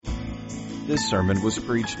This sermon was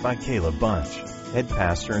preached by Caleb Bunch, head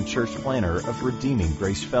pastor and church planner of Redeeming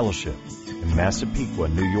Grace Fellowship in Massapequa,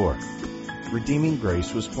 New York. Redeeming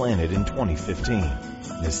Grace was planted in 2015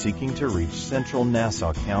 and is seeking to reach central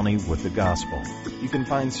Nassau County with the gospel. You can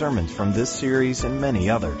find sermons from this series and many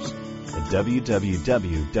others at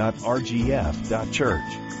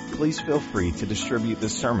www.rgf.church. Please feel free to distribute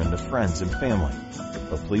this sermon to friends and family,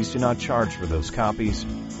 but please do not charge for those copies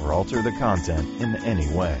or alter the content in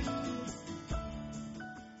any way.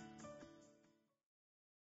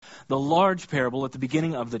 The large parable at the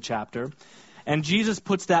beginning of the chapter, and Jesus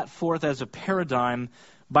puts that forth as a paradigm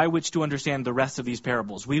by which to understand the rest of these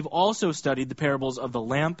parables. We've also studied the parables of the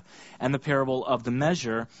lamp and the parable of the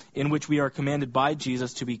measure, in which we are commanded by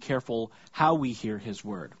Jesus to be careful how we hear his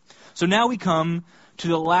word. So now we come to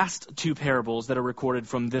the last two parables that are recorded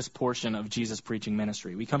from this portion of Jesus' preaching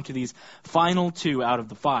ministry. We come to these final two out of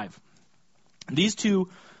the five. These two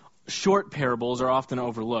short parables are often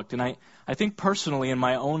overlooked, and I think personally in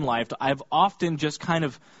my own life, I've often just kind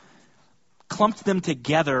of clumped them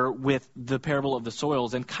together with the parable of the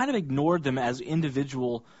soils and kind of ignored them as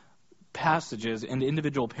individual passages and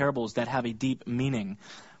individual parables that have a deep meaning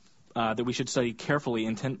that we should study carefully,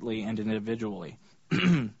 intently, and individually.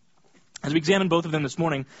 As we examine both of them this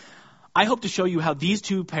morning, I hope to show you how these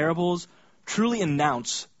two parables truly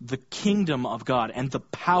announce the kingdom of God and the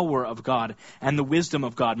power of God and the wisdom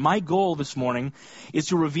of God. My goal this morning is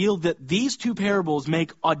to reveal that these two parables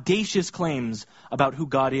make audacious claims about who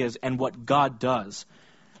God is and what God does,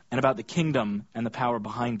 and about the kingdom and the power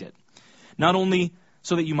behind it. Not only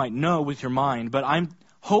so that you might know with your mind, but I'm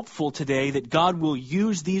hopeful today that God will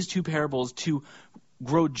use these two parables to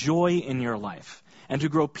grow joy in your life, and to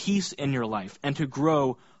grow peace in your life, and to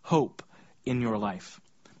grow hope in your life.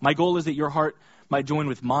 My goal is that your heart might join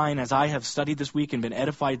with mine as I have studied this week and been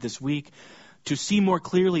edified this week to see more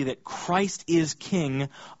clearly that Christ is King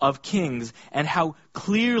of kings, and how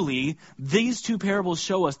clearly these two parables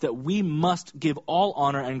show us that we must give all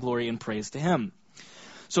honor and glory and praise to him.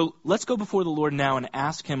 So let's go before the Lord now and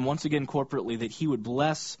ask him once again corporately that he would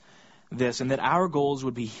bless this and that our goals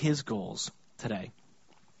would be his goals today.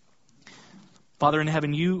 Father in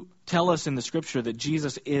heaven, you tell us in the scripture that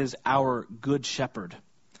Jesus is our good shepherd.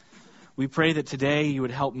 We pray that today you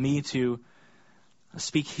would help me to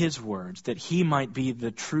speak his words, that he might be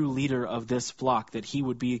the true leader of this flock, that he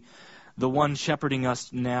would be the one shepherding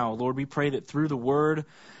us now. Lord, we pray that through the word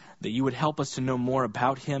that you would help us to know more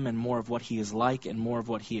about him and more of what he is like and more of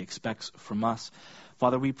what he expects from us.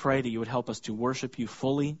 Father, we pray that you would help us to worship you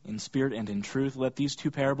fully in spirit and in truth. Let these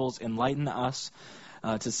two parables enlighten us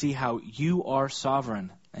to see how you are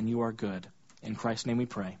sovereign and you are good. In Christ's name we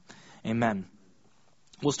pray. Amen.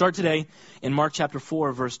 We'll start today in Mark chapter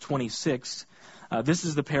 4, verse 26. This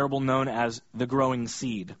is the parable known as the growing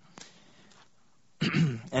seed.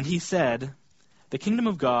 And he said, "The kingdom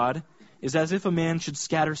of God is as if a man should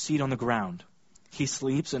scatter seed on the ground. He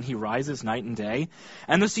sleeps and he rises night and day,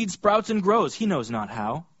 and the seed sprouts and grows, he knows not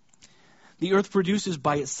how. The earth produces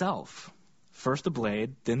by itself, first the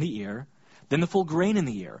blade, then the ear, then the full grain in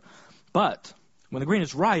the ear. But when the grain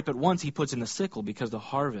is ripe, at once he puts in the sickle, because the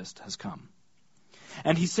harvest has come."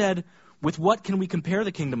 And he said, "With what can we compare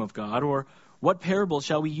the kingdom of God, or what parable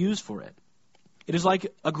shall we use for it? It is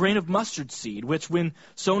like a grain of mustard seed, which when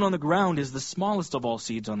sown on the ground is the smallest of all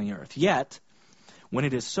seeds on the earth. Yet, when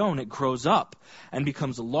it is sown, it grows up and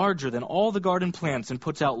becomes larger than all the garden plants and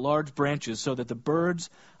puts out large branches so that the birds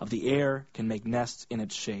of the air can make nests in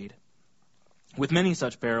its shade." With many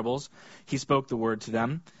such parables, he spoke the word to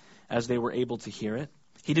them as they were able to hear it.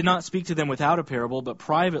 He did not speak to them without a parable, but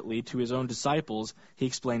privately to his own disciples he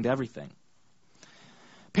explained everything.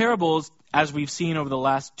 Parables, as we've seen over the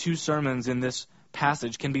last two sermons in this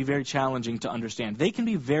passage, can be very challenging to understand. They can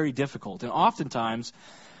be very difficult, and oftentimes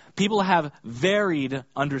people have varied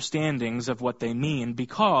understandings of what they mean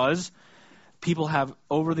because people have,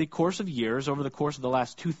 over the course of years, over the course of the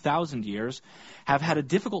last 2,000 years, have had a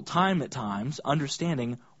difficult time at times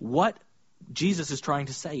understanding what Jesus is trying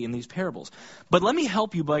to say in these parables. But let me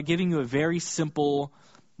help you by giving you a very simple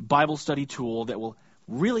Bible study tool that will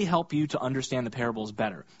really help you to understand the parables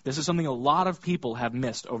better. This is something a lot of people have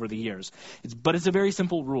missed over the years. But it's a very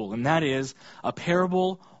simple rule, and that is a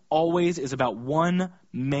parable always is about one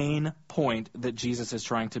main point that Jesus is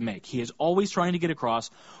trying to make. He is always trying to get across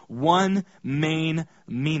one main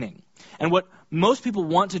meaning. And what most people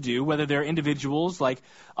want to do, whether they're individuals like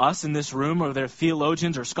us in this room or they're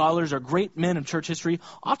theologians or scholars or great men of church history,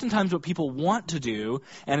 oftentimes what people want to do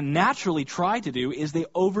and naturally try to do is they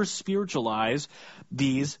over-spiritualize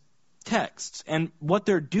these texts. And what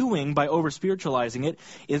they're doing by over-spiritualizing it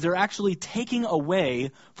is they're actually taking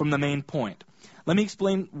away from the main point. Let me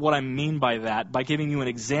explain what I mean by that by giving you an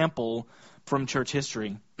example from church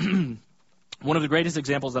history. One of the greatest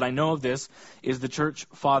examples that I know of this is the church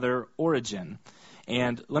father Origen.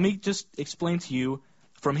 And let me just explain to you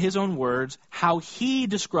from his own words how he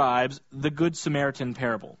describes the Good Samaritan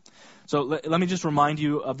parable. So let me just remind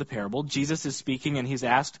you of the parable. Jesus is speaking and he's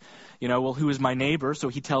asked, well, who is my neighbor? So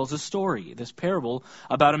he tells a story, this parable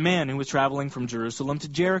about a man who was traveling from Jerusalem to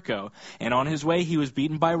Jericho. And on his way he was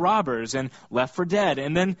beaten by robbers and left for dead.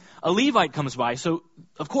 And then a Levite comes by. So,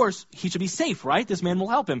 of course, he should be safe, right? This man will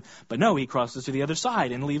help him. But no, he crosses to the other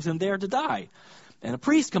side and leaves him there to die. And a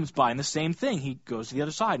priest comes by, and the same thing. He goes to the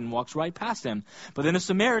other side and walks right past him. But then a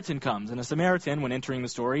Samaritan comes, and a Samaritan, when entering the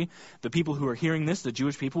story, the people who are hearing this, the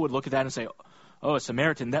Jewish people, would look at that and say, oh, a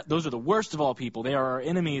Samaritan, those are the worst of all people. They are our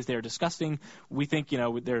enemies. They are disgusting. We think,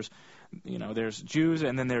 there's Jews,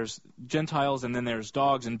 and then there's Gentiles, and then there's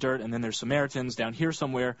dogs and dirt, and then there's Samaritans down here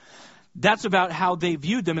somewhere. That's about how they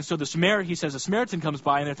viewed them. And so the Samaritan comes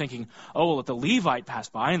by, and they're thinking, oh, well, if the Levite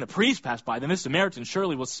passed by and the priest passed by, then this Samaritan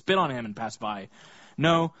surely will spit on him and pass by.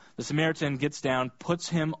 No, the Samaritan gets down, puts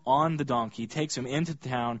him on the donkey, takes him into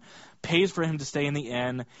town, pays for him to stay in the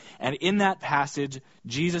inn. And in that passage,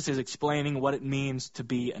 Jesus is explaining what it means to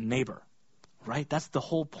be a neighbor. Right? That's the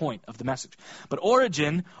whole point of the message. But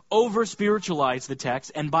Origen over-spiritualized the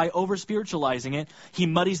text, and by over-spiritualizing it, he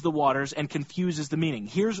muddies the waters and confuses the meaning.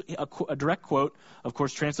 Here's a direct quote, of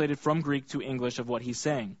course, translated from Greek to English of what he's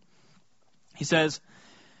saying. He says,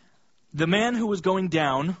 the man who was going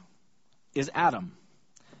down is Adam.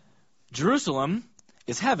 Jerusalem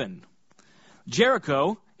is heaven.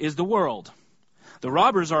 Jericho is the world. The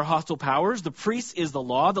robbers are hostile powers, the priest is the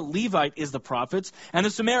law, the Levite is the prophets, and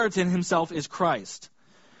the Samaritan himself is Christ.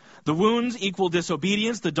 The wounds equal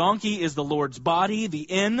disobedience, the donkey is the Lord's body, the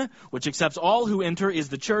inn, which accepts all who enter, is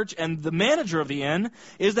the church, and the manager of the inn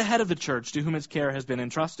is the head of the church, to whom its care has been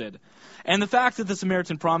entrusted. And the fact that the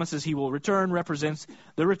Samaritan promises he will return represents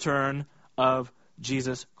the return of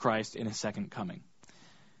Jesus Christ in his second coming.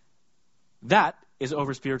 That is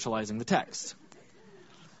over-spiritualizing the text.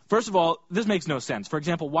 First of all, this makes no sense. For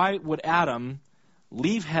example, why would Adam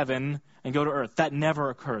leave heaven and go to earth? That never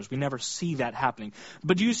occurs. We never see that happening.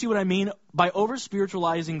 But do you see what I mean? By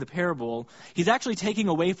over-spiritualizing the parable, he's actually taking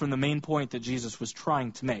away from the main point that Jesus was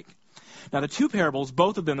trying to make. Now, the two parables,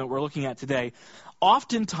 both of them that we're looking at today,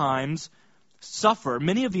 oftentimes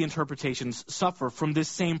many of the interpretations suffer from this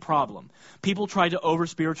same problem. People try to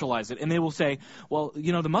over-spiritualize it, and they will say, well,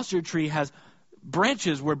 the mustard tree has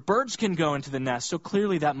branches where birds can go into the nest, so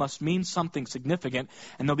clearly that must mean something significant,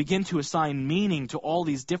 and they'll begin to assign meaning to all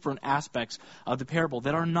these different aspects of the parable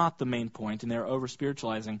that are not the main point, and they're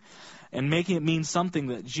over-spiritualizing and making it mean something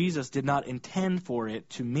that Jesus did not intend for it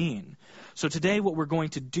to mean. So today what we're going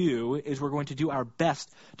to do is we're going to do our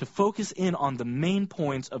best to focus in on the main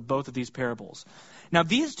points of both of these parables. Now,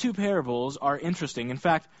 these two parables are interesting. In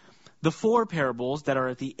fact, the four parables that are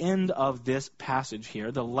at the end of this passage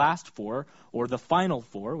here, the last four, or the final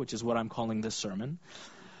four, which is what I'm calling this sermon,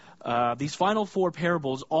 these final four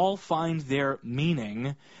parables all find their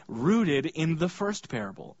meaning rooted in the first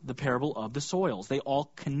parable, the parable of the soils. They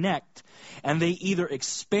all connect, and they either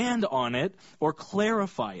expand on it or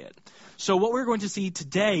clarify it. So what we're going to see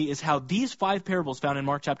today is how these five parables found in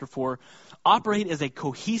Mark chapter 4 operate as a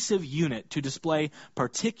cohesive unit to display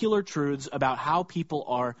particular truths about how people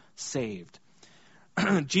are saved.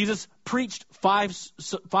 Jesus preached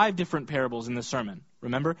five different parables in this sermon.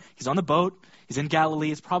 Remember, he's on the boat, he's in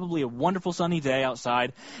Galilee, it's probably a wonderful sunny day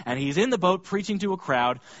outside, and he's in the boat preaching to a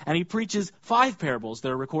crowd, and he preaches 5 parables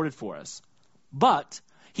that are recorded for us. But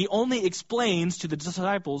he only explains to the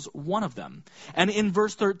disciples one of them. And in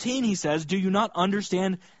verse 13 he says, do you not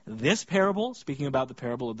understand this parable? Speaking about the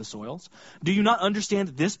parable of the soils. Do you not understand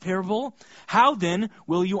this parable? How then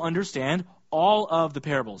will you understand all of the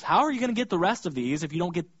parables? How are you going to get the rest of these if you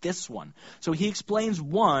don't get this one? So he explains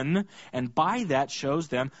one, and by that shows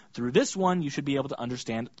them through this one you should be able to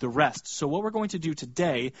understand the rest. So what we're going to do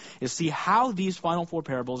today is see how these final 4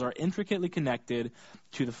 parables are intricately connected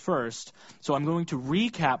to the first. So I'm going to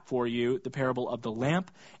recap for you the parable of the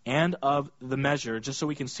lamp and of the measure, just so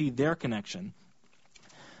we can see their connection.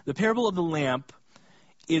 The parable of the lamp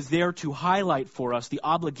is there to highlight for us the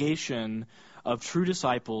obligation of true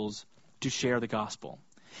disciples to share the gospel.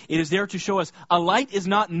 It is there to show us a light is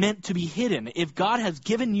not meant to be hidden. If God has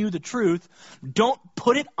given you the truth, don't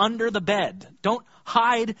put it under the bed. Don't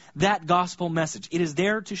hide that gospel message. It is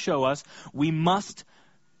there to show us we must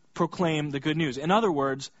proclaim the good news. In other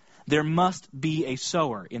words, there must be a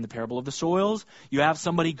sower. In the parable of the soils, you have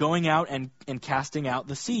somebody going out and casting out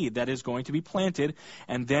the seed that is going to be planted,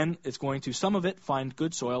 and then it's going to, some of it, find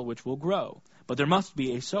good soil which will grow. But there must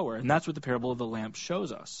be a sower, and that's what the parable of the lamp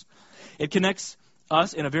shows us. It connects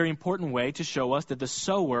us in a very important way to show us that the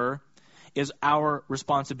sower is our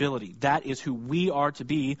responsibility. That is who we are to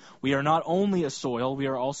be. We are not only a soil, we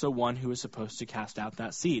are also one who is supposed to cast out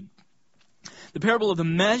that seed. The parable of the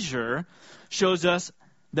measure shows us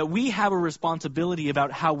that we have a responsibility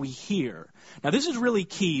about how we hear. Now, this is really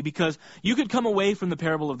key because you could come away from the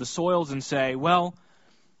parable of the soils and say, well,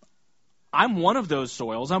 I'm one of those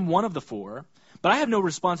soils, I'm one of the four, but I have no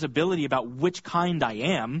responsibility about which kind I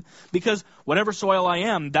am, because whatever soil I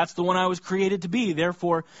am, that's the one I was created to be.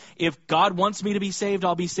 Therefore, if God wants me to be saved,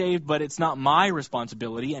 I'll be saved, but it's not my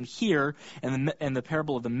responsibility. And here, in the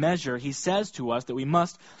parable of the measure, he says to us that we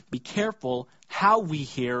must be careful how we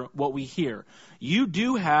hear what we hear. You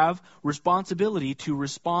do have responsibility to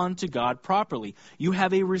respond to God properly. You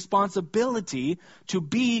have a responsibility to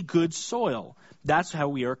be good soil. That's how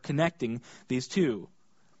we are connecting these two.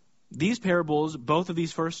 These parables, both of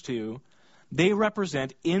these first two, they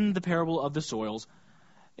represent, in the parable of the soils,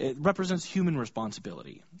 it represents human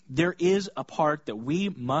responsibility. There is a part that we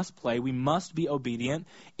must play. We must be obedient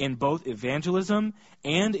in both evangelism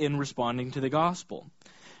and in responding to the gospel.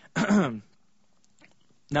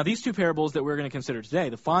 Now, these two parables that we're going to consider today,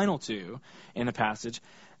 the final two in the passage,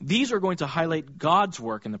 these are going to highlight God's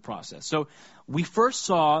work in the process. So we first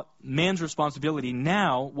saw man's responsibility.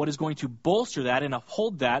 Now, what is going to bolster that and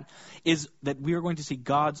uphold that is that we are going to see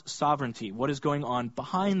God's sovereignty, what is going on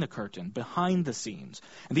behind the curtain, behind the scenes.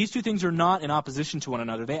 And these two things are not in opposition to one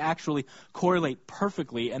another. They actually correlate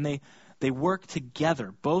perfectly, and they work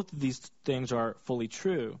together. Both of these things are fully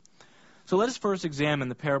true. So let us first examine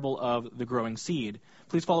the parable of the growing seed.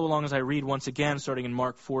 Please follow along as I read once again, starting in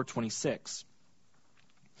Mark 4:26.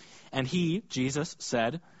 And he, Jesus,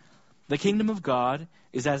 said, "The kingdom of God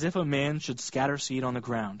is as if a man should scatter seed on the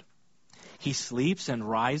ground. He sleeps and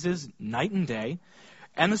rises night and day,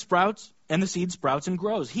 and the seed sprouts and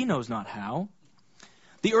grows. He knows not how.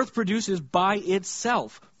 The earth produces by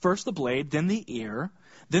itself first the blade, then the ear,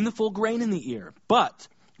 then the full grain in the ear. But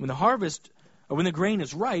when the grain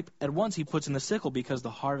is ripe, at once he puts in the sickle because the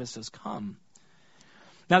harvest has come."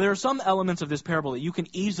 Now, there are some elements of this parable that you can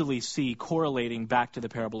easily see correlating back to the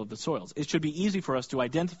parable of the soils. It should be easy for us to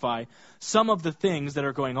identify some of the things that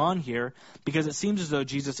are going on here because it seems as though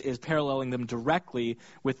Jesus is paralleling them directly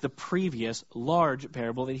with the previous large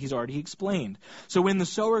parable that he's already explained. So when the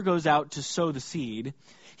sower goes out to sow the seed,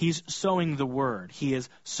 he's sowing the word. He is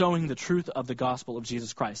sowing the truth of the gospel of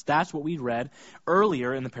Jesus Christ. That's what we read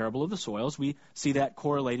earlier in the parable of the soils. We see that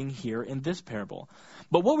correlating here in this parable.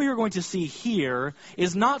 But what we are going to see here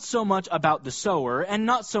is not so much about the sower and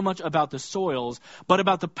not so much about the soils, but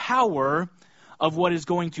about the power of what is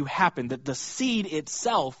going to happen, that the seed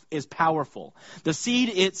itself is powerful. The seed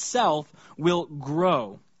itself will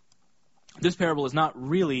grow. This parable is not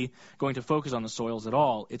really going to focus on the soils at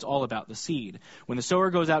all. It's all about the seed. When the sower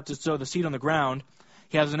goes out to sow the seed on the ground,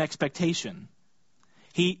 he has an expectation.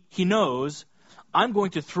 He knows, I'm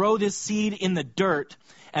going to throw this seed in the dirt,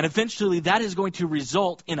 and eventually that is going to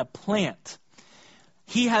result in a plant.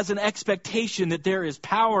 He has an expectation that there is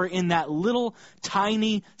power in that little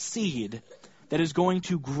tiny seed that is going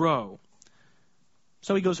to grow.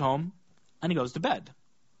 So he goes home and he goes to bed.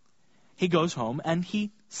 He goes home and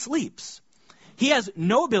he sleeps. He has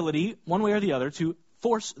no ability, one way or the other, to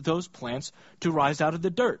force those plants to rise out of the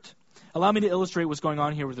dirt. Allow me to illustrate what's going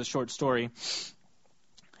on here with a short story.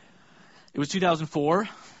 It was 2004.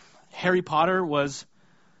 Harry Potter was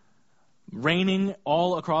reigning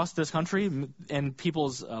all across this country in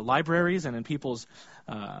people's libraries and in people's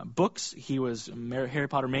books. Harry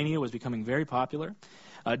Potter mania was becoming very popular.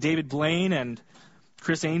 David Blaine and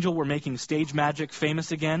Chris Angel were making stage magic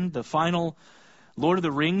famous again. The final Lord of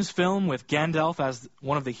the Rings film with Gandalf as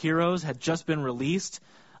one of the heroes had just been released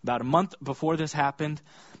about a month before this happened.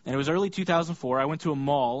 And it was early 2004. I went to a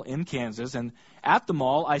mall in Kansas, and at the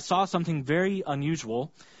mall I saw something very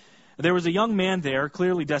unusual. There was a young man there,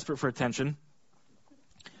 clearly desperate for attention,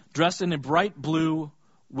 dressed in a bright blue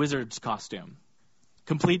wizard's costume,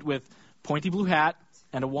 complete with pointy blue hat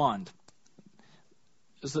and a wand.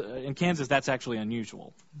 In Kansas, that's actually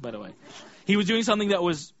unusual, by the way. He was doing something that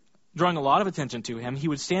was drawing a lot of attention to him. He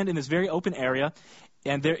would stand in this very open area,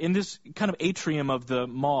 and there, in this kind of atrium of the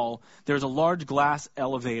mall, there's a large glass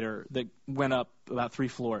elevator that went up about 3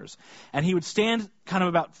 floors. And he would stand kind of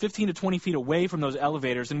about 15 to 20 feet away from those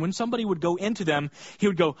elevators, and when somebody would go into them, he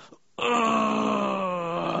would go,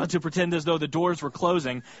 "Ugh!" to pretend as though the doors were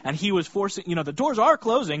closing, and he was forcing, the doors are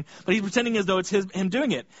closing, but he's pretending as though it's him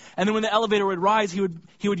doing it. And then when the elevator would rise, he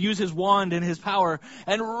would use his wand and his power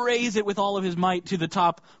and raise it with all of his might to the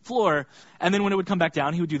top floor. And then when it would come back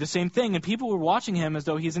down, he would do the same thing, and people were watching him as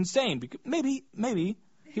though he's insane. Maybe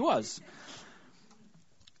he was.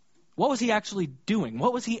 What was he actually doing?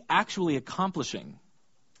 What was he actually accomplishing?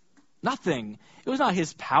 Nothing. It was not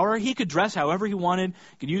his power. He could dress however he wanted,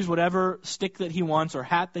 could use whatever stick that he wants or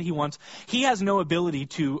hat that he wants. He has no ability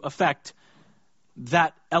to affect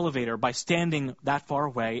that elevator by standing that far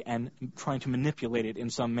away and trying to manipulate it in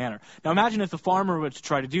some manner. Now imagine if the farmer were to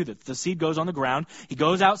try to do this. The seed goes on the ground, he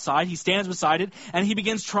goes outside, he stands beside it, and he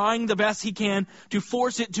begins trying the best he can to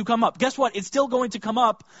force it to come up. Guess what? It's still going to come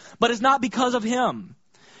up, but it's not because of him.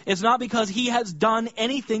 It's not because he has done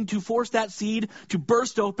anything to force that seed to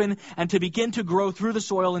burst open and to begin to grow through the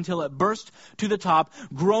soil until it bursts to the top,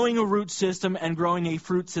 growing a root system and growing a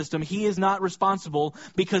fruit system. He is not responsible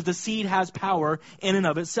because the seed has power in and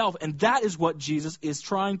of itself. And that is what Jesus is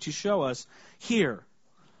trying to show us here.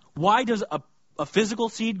 Why does a physical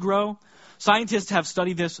seed grow? Scientists have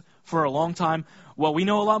studied this for a long time. Well, we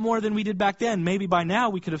know a lot more than we did back then. Maybe by now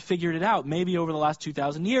we could have figured it out. Maybe over the last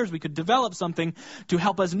 2,000 years we could develop something to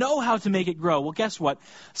help us know how to make it grow. Well, guess what?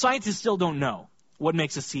 Scientists still don't know what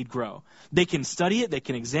makes a seed grow. They can study it. They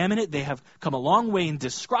can examine it. They have come a long way in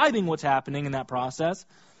describing what's happening in that process.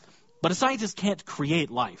 But a scientist can't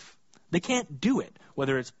create life. They can't do it,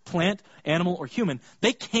 whether it's plant, animal, or human.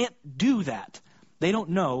 They can't do that. They don't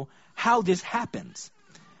know how this happens.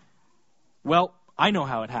 Well, I know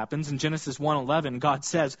how it happens. In Genesis 1:11, God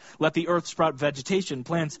says, "Let the earth sprout vegetation,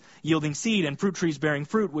 plants yielding seed, and fruit trees bearing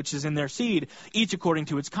fruit, which is in their seed, each according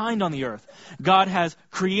to its kind on the earth." God has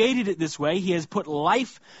created it this way. He has put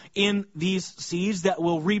life in these seeds that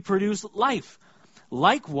will reproduce life.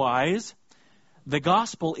 Likewise, the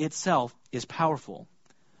gospel itself is powerful.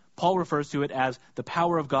 Paul refers to it as the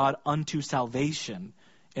power of God unto salvation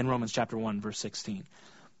in Romans chapter 1, verse 16.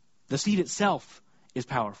 The seed itself is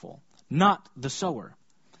powerful, not the sower.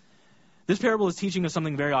 This parable is teaching us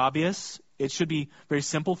something very obvious. It should be very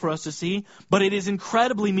simple for us to see, but it is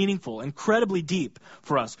incredibly meaningful, incredibly deep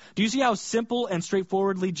for us. Do you see how simple and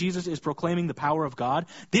straightforwardly Jesus is proclaiming the power of God?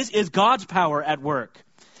 This is God's power at work.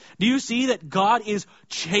 Do you see that God is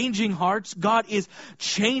changing hearts? God is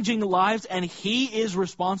changing lives, and He is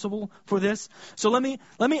responsible for this? So let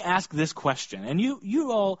me ask this question, and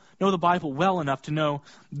you all know the Bible well enough to know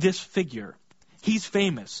this figure. He's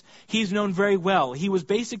famous. He's known very well. He was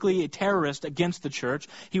basically a terrorist against the church.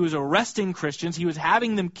 He was arresting Christians. He was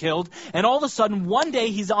having them killed. And all of a sudden, one day,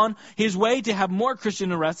 he's on his way to have more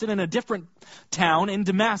Christians arrested in a different town in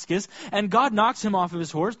Damascus. And God knocks him off of his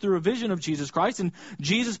horse through a vision of Jesus Christ. And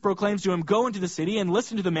Jesus proclaims to him, "Go into the city and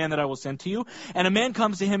listen to the man that I will send to you." And a man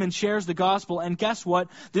comes to him and shares the gospel. And guess what?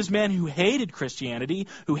 This man who hated Christianity,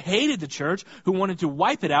 who hated the church, who wanted to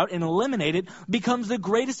wipe it out and eliminate it, becomes the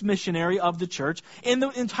greatest missionary of the church in the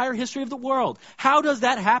entire history of the world. How does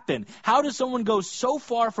that happen? How does someone go so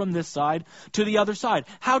far from this side to the other side?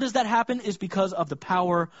 How does that happen? Is because of the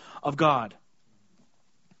power of God.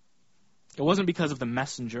 It wasn't because of the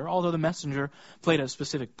messenger, although the messenger played a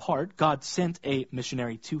specific part. God sent a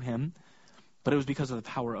missionary to him, but it was because of the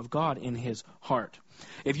power of God in his heart.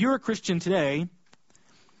 If you're a Christian today,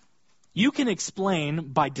 you can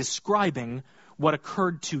explain by describing what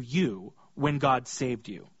occurred to you when God saved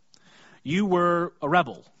you. You were a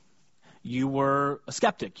rebel. You were a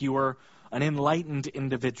skeptic. You were an enlightened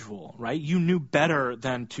individual, right? You knew better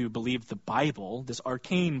than to believe the Bible, this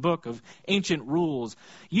arcane book of ancient rules.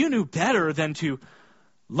 You knew better than to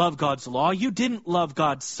love God's law. You didn't love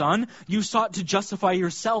God's Son. You sought to justify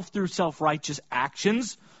yourself through self-righteous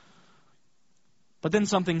actions. But then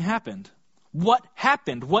something happened. What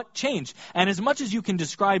happened? What changed? And as much as you can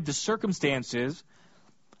describe the circumstances,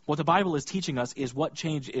 what the Bible is teaching us is what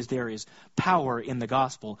change is there is power in the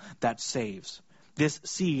gospel that saves. This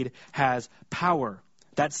seed has power.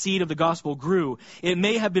 That seed of the gospel grew. It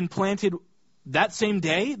may have been planted that same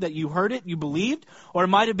day that you heard it, you believed, or it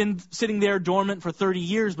might have been sitting there dormant for 30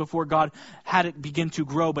 years before God had it begin to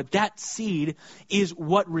grow. But that seed is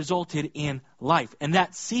what resulted in life. And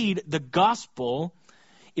that seed, the gospel,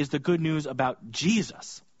 is the good news about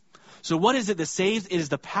Jesus. So what is it that saves? It is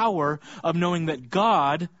the power of knowing that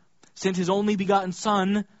God sent His only begotten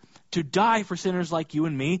Son to die for sinners like you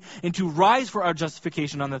and me, and to rise for our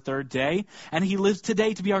justification on the third day, and He lives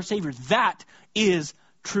today to be our Savior. That is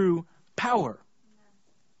true power.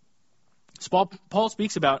 So Paul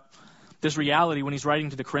speaks about this reality when he's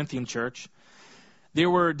writing to the Corinthian church. There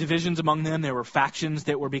were divisions among them. There were factions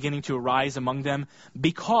that were beginning to arise among them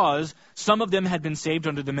because some of them had been saved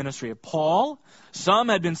under the ministry of Paul. Some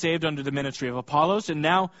had been saved under the ministry of Apollos. And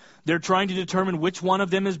now they're trying to determine which one of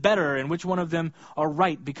them is better and which one of them are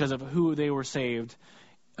right because of who they were saved,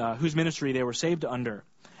 whose ministry they were saved under.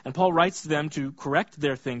 And Paul writes to them to correct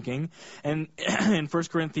their thinking. And in 1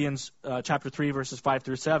 Corinthians chapter 3, verses 5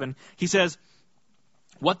 through 7, he says,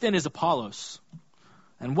 "What then is Apollos?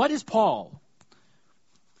 And what is Paul?"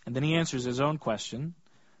 And then he answers his own question,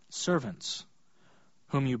 "Servants,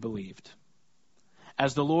 whom you believed,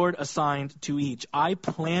 as the Lord assigned to each. I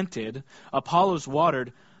planted, Apollos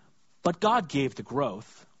watered, but God gave the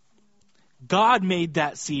growth." God made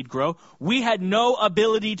that seed grow. We had no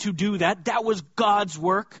ability to do that. That was God's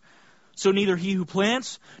work. So neither he who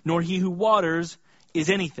plants nor he who waters is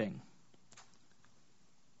anything,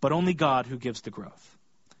 but only God who gives the growth.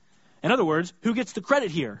 In other words, who gets the credit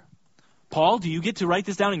here? Paul, do you get to write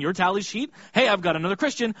this down in your tally sheet? Hey, I've got another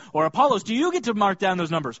Christian. Or Apollos, do you get to mark down those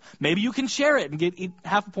numbers? Maybe you can share it and get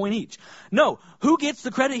half a point each. No, who gets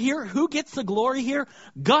the credit here? Who gets the glory here?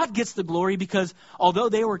 God gets the glory because although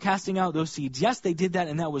they were casting out those seeds, yes, they did that,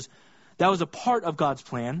 and that was a part of God's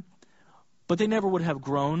plan, but they never would have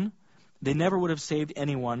grown. They never would have saved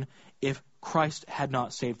anyone if Christ had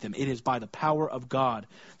not saved them. It is by the power of God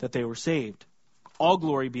that they were saved. All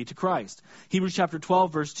glory be to Christ. Hebrews chapter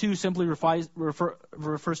 12, verse 2 simply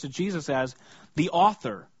refers to Jesus as the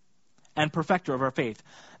author and perfecter of our faith.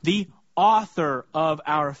 The author of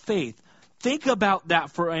our faith. Think about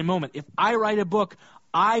that for a moment. If I write a book,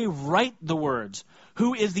 I write the words.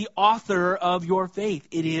 Who is the author of your faith?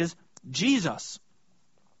 It is Jesus.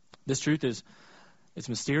 This truth is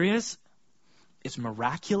mysterious. It's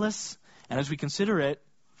miraculous. And as we consider it,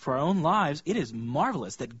 for our own lives, it is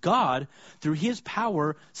marvelous that God, through his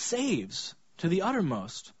power, saves to the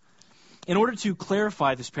uttermost. In order to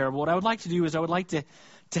clarify this parable, what I would like to do is I would like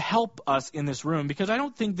to help us in this room, because I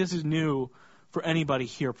don't think this is new for anybody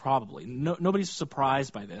here probably. Nobody's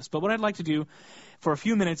surprised by this. But what I'd like to do for a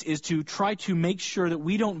few minutes is to try to make sure that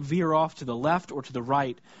we don't veer off to the left or to the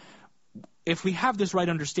right. If we have this right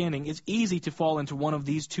understanding, it's easy to fall into one of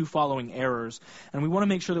these two following errors. And we want to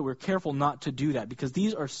make sure that we're careful not to do that, because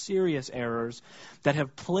these are serious errors that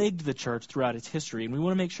have plagued the church throughout its history. And we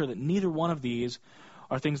want to make sure that neither one of these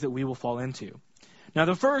are things that we will fall into. Now,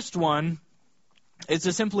 the first one is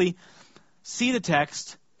to simply see the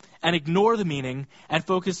text and ignore the meaning and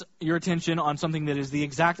focus your attention on something that is the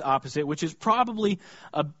exact opposite, which is probably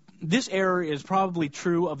this error is probably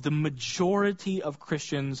true of the majority of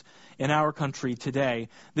Christians in our country today.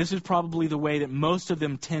 This is probably the way that most of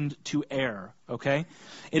them tend to err, okay?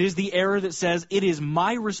 It is the error that says it is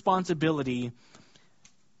my responsibility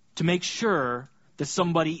to make sure that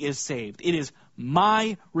somebody is saved. It is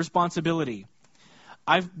my responsibility.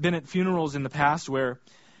 I've been at funerals in the past where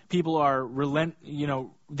people are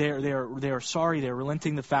they're sorry, they're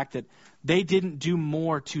relenting the fact that they didn't do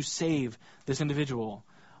more to save this individual.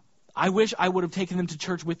 I wish I would have taken them to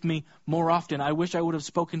church with me more often. I wish I would have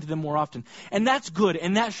spoken to them more often. And that's good,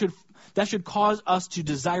 and that should cause us to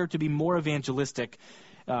desire to be more evangelistic.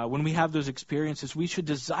 When we have those experiences, we should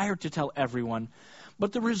desire to tell everyone.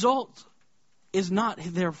 But the result is not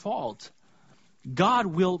their fault. God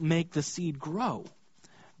will make the seed grow.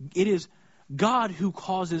 It is God who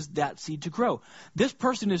causes that seed to grow. This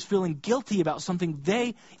person is feeling guilty about something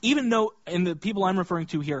even though, and the people I'm referring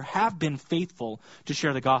to here have been faithful to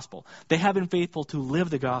share the gospel. They have been faithful to live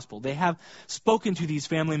the gospel. They have spoken to these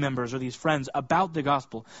family members or these friends about the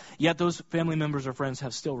gospel, yet those family members or friends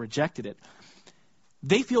have still rejected it.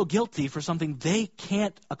 They feel guilty for something they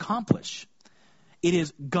can't accomplish. It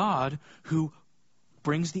is God who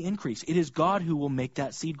brings the increase. It is God who will make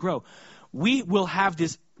that seed grow. We will have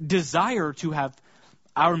this desire to have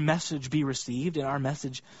our message be received and our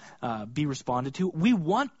message be responded to. We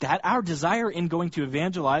want that. Our desire in going to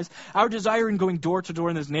evangelize, our desire in going door to door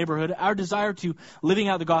in this neighborhood, our desire to living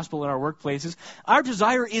out the gospel in our workplaces, our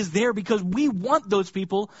desire is there because we want those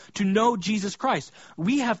people to know Jesus Christ.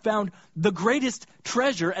 We have found the greatest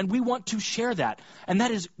treasure and we want to share that. And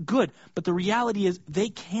that is good. But the reality is they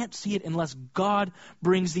can't see it unless God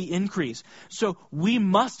brings the increase. So we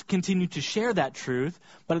must continue to share that truth,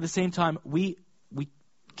 but at the same time, we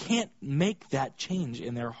can't make that change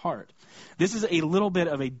in their heart. This is a little bit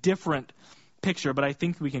of a different picture, but I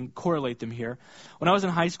think we can correlate them here. When I was in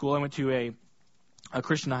high school, I went to a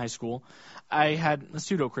Christian high school. I had a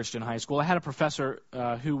pseudo-Christian high school. I had a professor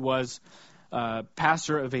who was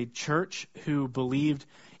pastor of a church who believed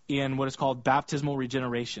in what is called baptismal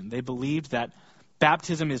regeneration. They believed that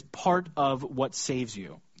baptism is part of what saves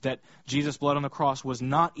you. that Jesus' blood on the cross was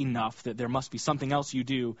not enough, that there must be something else you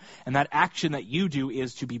do, and that action that you do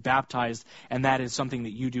is to be baptized, and that is something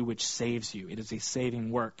that you do which saves you. It is a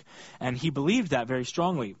saving work. And he believed that very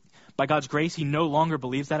strongly. By God's grace, he no longer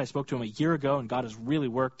believes that. I spoke to him a year ago, and God has really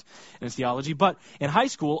worked in his theology. But in high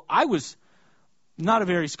school, I was not a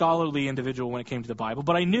very scholarly individual when it came to the Bible,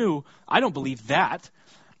 but I knew I don't believe that.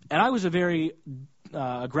 And I was a very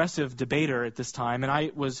aggressive debater at this time, and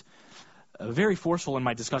I was very forceful in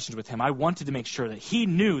my discussions with him. I wanted to make sure that he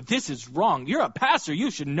knew this is wrong. You're a pastor. You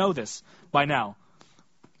should know this by now,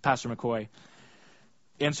 Pastor McCoy.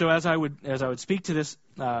 And so as I would speak to this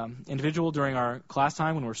individual during our class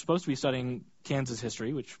time when we're supposed to be studying Kansas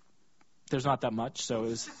history, which there's not that much,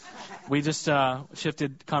 so we just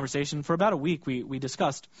shifted conversation. For about a week, we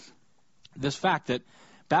discussed this fact that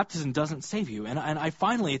baptism doesn't save you. And I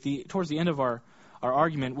finally, towards the end of our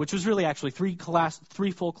argument, which was really actually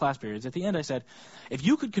three full class periods, at the end I said, if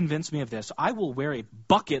you could convince me of this, I will wear a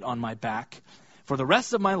bucket on my back for the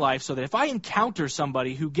rest of my life so that if I encounter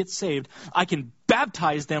somebody who gets saved, I can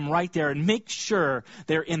baptize them right there and make sure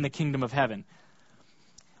they're in the kingdom of heaven.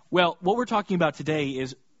 Well, what we're talking about today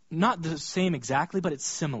is not the same exactly, but it's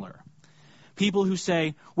similar. People who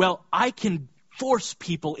say, well, I can force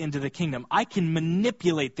people into the kingdom. I can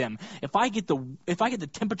manipulate them. If I get the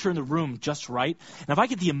temperature in the room just right, and if I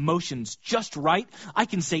get the emotions just right, I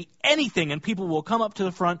can say anything and people will come up to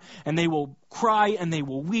the front and they will cry and they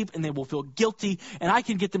will weep and they will feel guilty and I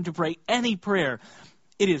can get them to pray any prayer.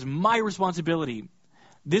 It is my responsibility.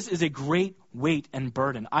 This is a great weight and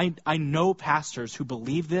burden. I know pastors who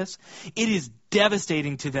believe this. It is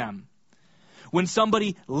devastating to them. When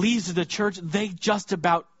somebody leaves the church, they just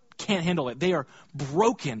about can't handle it. They are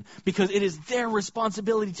broken because it is their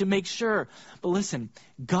responsibility to make sure. But listen,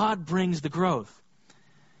 God brings the growth.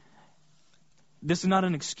 This is not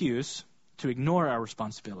an excuse to ignore our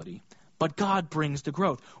responsibility, but God brings the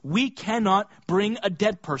growth. We cannot bring a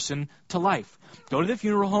dead person to life. Go to the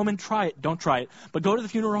funeral home and try it. Don't try it. But go to the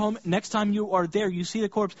funeral home. Next time you are there, you see the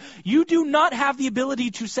corpse. You do not have the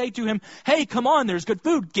ability to say to him, hey, come on, there's good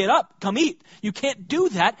food. Get up. Come eat. You can't do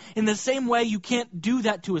that in the same way you can't do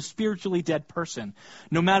that to a spiritually dead person.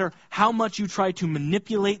 No matter how much you try to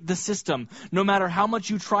manipulate the system, no matter how much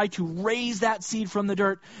you try to raise that seed from the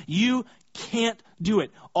dirt, you can't do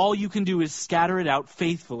it. All you can do is scatter it out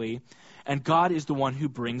faithfully, and God is the one who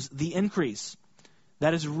brings the increase.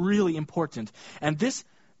 That is really important. And this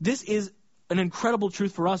is an incredible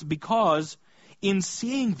truth for us because in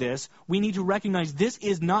seeing this, we need to recognize this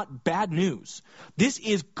is not bad news. This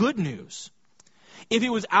is good news. If it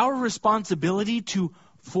was our responsibility to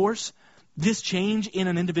force this change in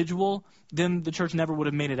an individual, then the church never would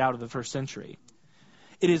have made it out of the first century.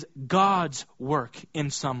 It is God's work in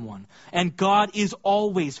someone. And God is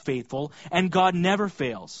always faithful, and God never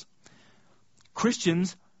fails.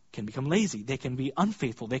 Christians can become lazy. They can be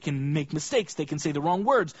unfaithful. They can make mistakes. They can say the wrong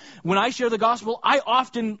words. When I share the gospel, I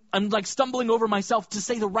often am like stumbling over myself to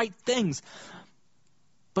say the right things.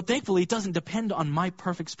 But thankfully, it doesn't depend on my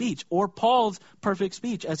perfect speech or Paul's perfect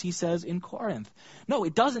speech, as he says in Corinth. No,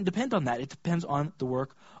 it doesn't depend on that. It depends on the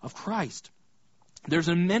work of Christ. There's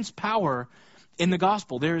immense power in the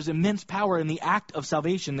gospel. There is immense power in the act of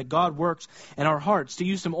salvation that God works in our hearts. To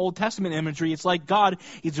use some Old Testament imagery, it's like God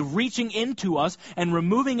is reaching into us and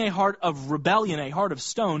removing a heart of rebellion, a heart of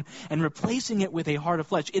stone, and replacing it with a heart of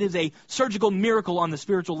flesh. It is a surgical miracle on the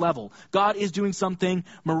spiritual level. God is doing something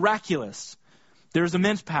miraculous. There is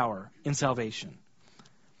immense power in salvation.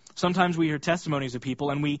 Sometimes we hear testimonies of people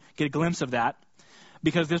and we get a glimpse of that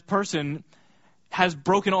because this person has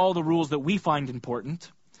broken all the rules that we find important.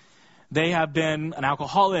 They have been an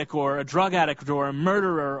alcoholic or a drug addict or a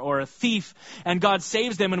murderer or a thief, and God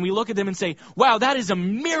saves them, and we look at them and say, wow, that is a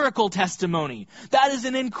miracle testimony. That is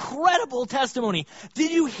an incredible testimony.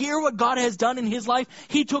 Did you hear what God has done in his life?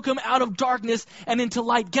 He took him out of darkness and into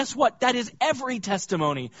light. Guess what? That is every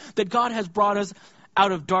testimony that God has brought us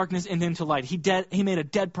out of darkness and into light. He made a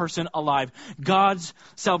dead person alive. God's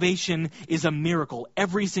salvation is a miracle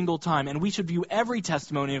every single time, and we should view every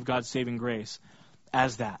testimony of God's saving grace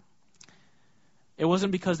as that. It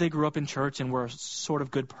wasn't because they grew up in church and were a sort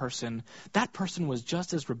of good person. That person was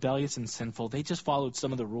just as rebellious and sinful. They just followed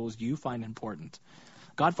some of the rules you find important.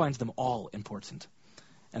 God finds them all important,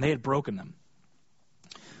 and they had broken them.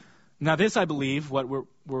 Now this, I believe, what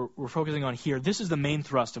we're focusing on here, this is the main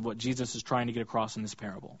thrust of what Jesus is trying to get across in this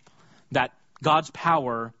parable. That God's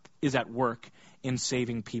power is at work in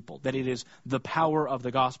saving people. That it is the power of the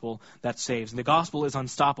gospel that saves. And the gospel is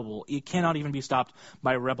unstoppable. It cannot even be stopped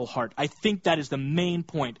by a rebel heart. I think that is the main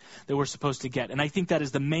point that we're supposed to get. And I think that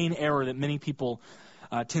is the main error that many people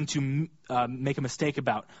tend to make a mistake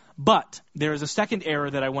about. But there is a second error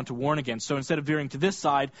that I want to warn against. So instead of veering to this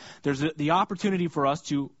side, there's the opportunity for us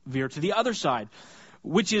to veer to the other side,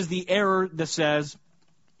 which is the error that says,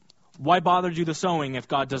 why bother do the sowing if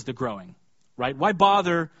God does the growing? Right? Why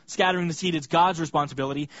bother scattering the seed? It's God's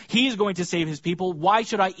responsibility. He's going to save his people. Why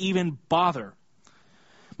should I even bother?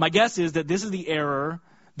 My guess is that this is the error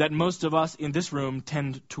that most of us in this room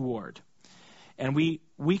tend toward. And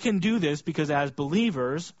we can do this because as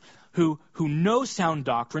believers who know sound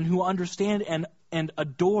doctrine, who understand and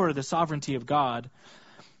adore the sovereignty of God,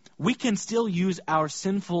 we can still use our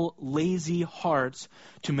sinful, lazy hearts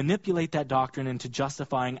to manipulate that doctrine into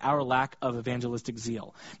justifying our lack of evangelistic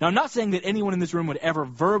zeal. Now, I'm not saying that anyone in this room would ever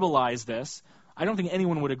verbalize this. I don't think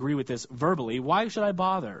anyone would agree with this verbally. Why should I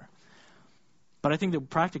bother? But I think that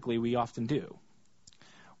practically we often do.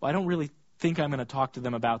 Well, I don't really think I'm going to talk to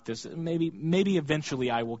them about this. Maybe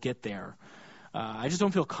eventually I will get there. I just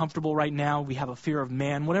don't feel comfortable right now. We have a fear of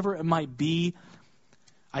man. Whatever it might be,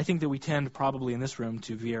 I think that we tend probably in this room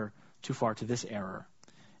to veer too far to this error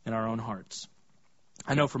in our own hearts.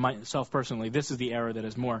 I know for myself personally, this is the error that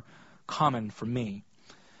is more common for me.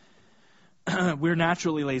 We're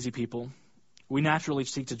naturally lazy people. We naturally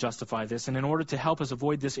seek to justify this, and in order to help us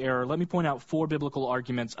avoid this error, let me point out 4 biblical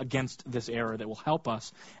arguments against this error that will help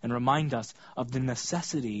us and remind us of the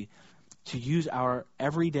necessity to use our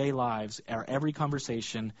everyday lives, our every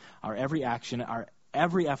conversation, our every action, our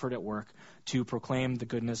every effort at work to proclaim the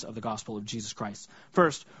goodness of the gospel of Jesus Christ.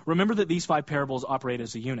 First, remember that these 5 parables operate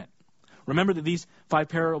as a unit. Remember that these 5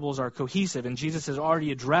 parables are cohesive, and Jesus has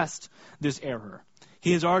already addressed this error.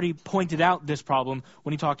 He has already pointed out this problem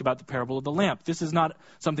when he talked about the parable of the lamp. This is not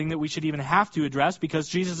something that we should even have to address because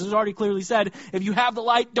Jesus has already clearly said, if you have the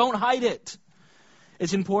light, don't hide it.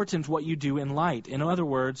 It's important what you do in light. In other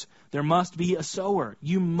words, there must be a sower.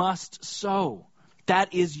 You must sow.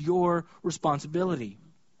 That is your responsibility.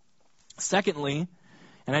 Secondly,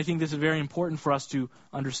 and I think this is very important for us to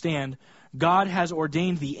understand, God has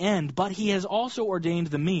ordained the end, but he has also ordained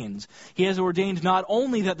the means. He has ordained not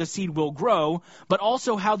only that the seed will grow, but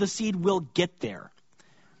also how the seed will get there.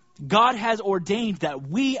 God has ordained that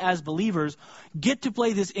we as believers get to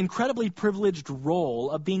play this incredibly privileged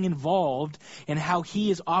role of being involved in how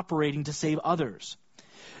he is operating to save others.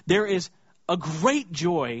 There is a great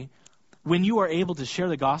joy when you are able to share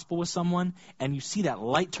the gospel with someone and you see that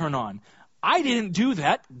light turn on. I didn't do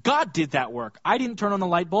that. God did that work. I didn't turn on the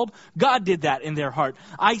light bulb. God did that in their heart.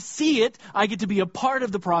 I see it. I get to be a part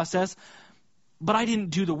of the process, but I didn't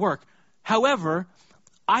do the work. However,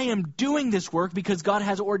 I am doing this work because God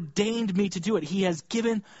has ordained me to do it. He has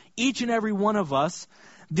given each and every one of us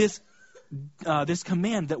this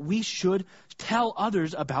command that we should tell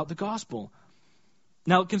others about the gospel.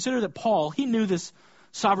 Now, consider that Paul, he knew this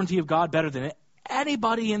sovereignty of God better than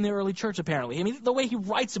anybody in the early church, apparently. I mean, the way he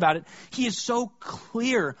writes about it, he is so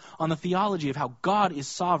clear on the theology of how God is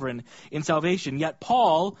sovereign in salvation. Yet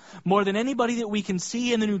Paul, more than anybody that we can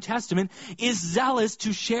see in the New Testament, is zealous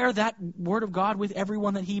to share that word of God with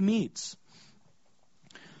everyone that he meets.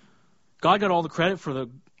 God got all the credit for the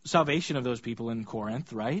salvation of those people in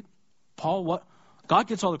Corinth, right? Paul, what? God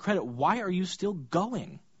gets all the credit. Why are you still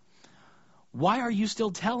going? Why are you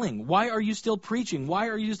still telling? Why are you still preaching? Why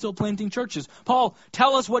are you still planting churches? Paul,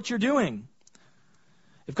 tell us what you're doing.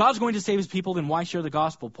 If God's going to save his people, then why share the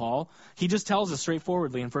gospel, Paul? He just tells us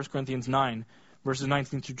straightforwardly in 1 Corinthians 9, verses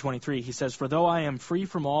 19 through 23. He says, "For though I am free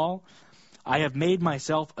from all, I have made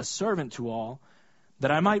myself a servant to all,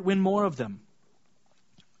 that I might win more of them.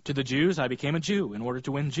 To the Jews I became a Jew in order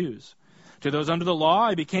to win Jews. To those under the law,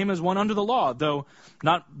 I became as one under the law, though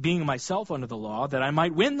not being myself under the law, that I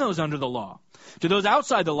might win those under the law. To those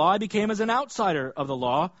outside the law, I became as an outsider of the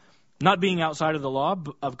law, not being outside of the law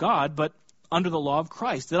of God, but under the law of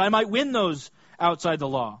Christ, that I might win those outside the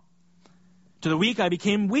law. To the weak, I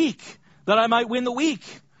became weak, that I might win the weak.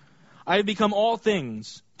 I have become all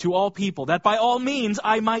things to all people, that by all means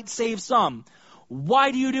I might save some." Why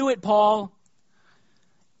do you do it, Paul?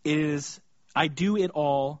 I do it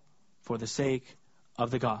all for the sake of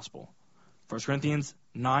the gospel. 1 Corinthians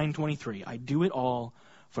 9:23. I do it all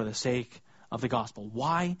for the sake of the gospel.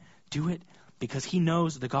 Why do it? Because he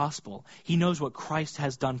knows the gospel. He knows what Christ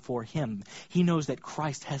has done for him. He knows that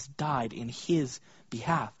Christ has died in his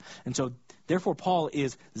behalf. And so, therefore, Paul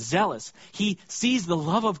is zealous. He sees the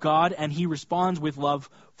love of God and he responds with love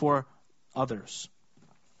for others.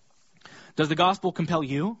 Does the gospel compel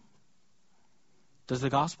you? Does the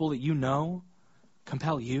gospel that you know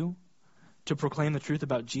compel you to proclaim the truth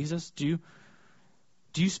about Jesus? Do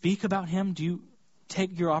you speak about him? Do you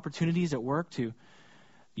take your opportunities at work to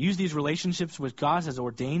Use these relationships which God has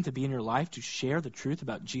ordained to be in your life to share the truth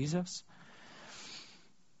about Jesus.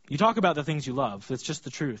 You talk about the things you love. It's just the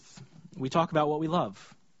truth. We talk about what we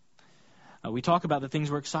love. We talk about the things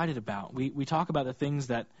we're excited about. We talk about the things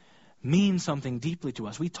that mean something deeply to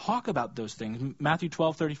us. We talk about those things. Matthew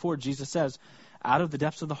 12:34, Jesus says, out of the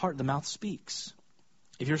depths of the heart, the mouth speaks.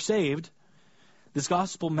 If you're saved, this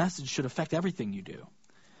gospel message should affect everything you do.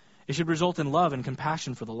 It should result in love and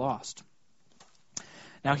compassion for the lost.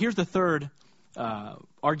 Now, here's the third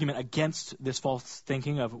argument against this false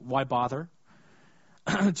thinking of why bother.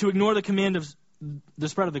 To ignore the command of the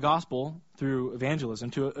spread of the gospel through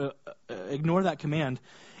evangelism, to ignore that command,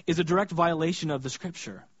 is a direct violation of the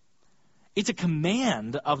Scripture. It's a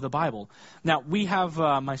command of the Bible. Now, we have,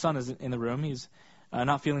 my son is in the room. He's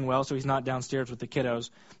not feeling well, so he's not downstairs with the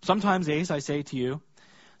kiddos. Sometimes, Ace, I say to you,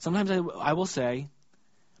 sometimes I will say,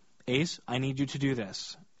 Ace, I need you to do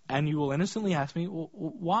this. And you will innocently ask me, well,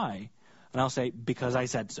 why? And I'll say, because I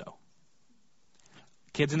said so.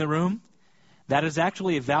 Kids in the room, that is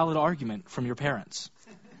actually a valid argument from your parents.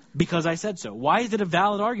 Because I said so. Why is it a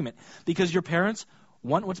valid argument? Because your parents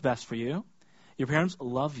want what's best for you. Your parents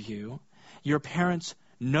love you. Your parents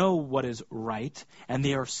know what is right, and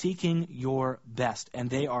they are seeking your best. And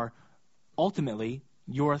they are ultimately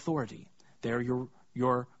your authority. They are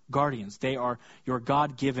your guardians. They are your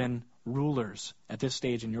God-given rulers at this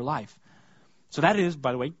stage in your life. So that is,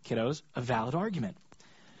 by the way, kiddos, a valid argument.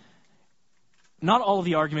 Not all of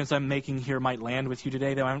the arguments I'm making here might land with you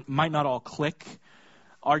today. They might not all click.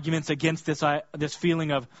 Arguments against this feeling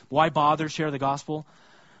of why bother share the gospel.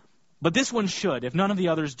 But this one should. If none of the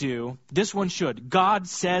others do, this one should. God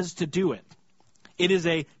says to do it. It is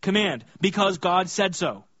a command because God said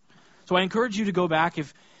so. So I encourage you to go back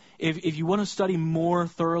if you want to study more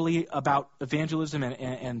thoroughly about evangelism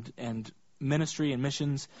and ministry and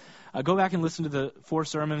missions. Go back and listen to the 4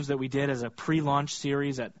 sermons that we did as a pre-launch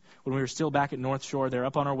series when we were still back at North Shore. They're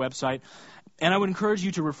up on our website. And I would encourage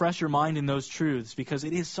you to refresh your mind in those truths because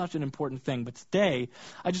it is such an important thing. But today,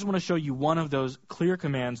 I just want to show you one of those clear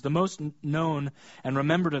commands, the most known and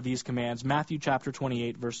remembered of these commands, Matthew chapter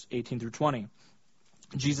 28, verse 18 through 20.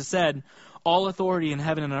 Jesus said, all authority in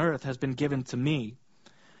heaven and on earth has been given to me.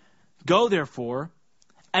 Go, therefore,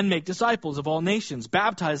 and make disciples of all nations,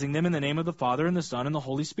 baptizing them in the name of the Father and the Son and the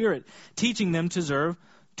Holy Spirit, teaching them to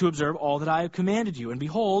observe all that I have commanded you. And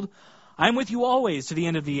behold, I am with you always to the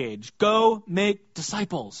end of the age. Go make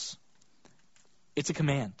disciples. It's a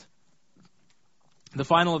command. The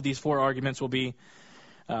final of these 4 arguments will be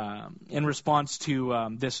in response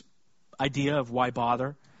to this idea of why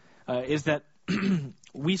bother, is that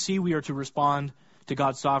we are to respond to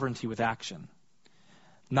God's sovereignty with action,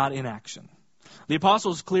 not inaction. The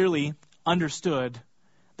apostles clearly understood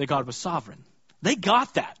that God was sovereign. They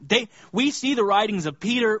got that. We see the writings of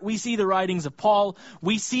Peter. We see the writings of Paul.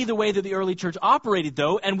 We see the way that the early church operated,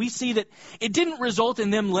 though, and we see that it didn't result in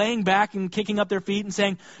them laying back and kicking up their feet and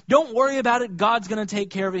saying, don't worry about it. God's going to take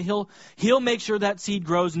care of it. He'll make sure that seed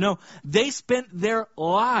grows. No, they spent their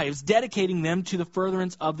lives dedicating them to the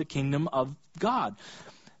furtherance of the kingdom of God.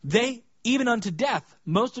 They, even unto death,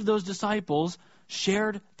 most of those disciples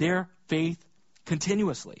shared their faith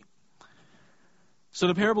continuously. So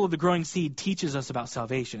the parable of the growing seed teaches us about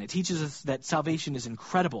salvation. It teaches us that salvation is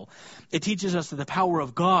incredible. It teaches us that the power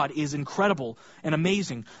of God is incredible and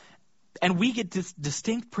amazing. And we get this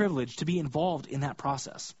distinct privilege to be involved in that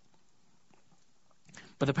process.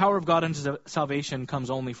 But the power of God unto salvation comes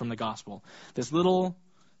only from the gospel. This little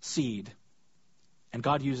seed. And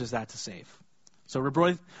God uses that to save. So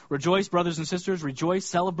rejoice, brothers and sisters. Rejoice,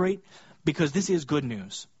 celebrate, because this is good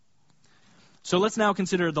news. So let's now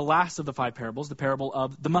consider the last of the 5 parables, the parable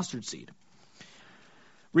of the mustard seed.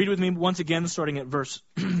 Read with me once again, starting at verse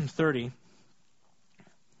 30.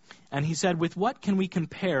 And he said, with what can we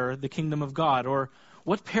compare the kingdom of God? Or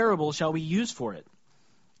what parable shall we use for it?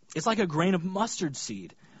 It's like a grain of mustard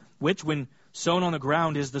seed, which when sown on the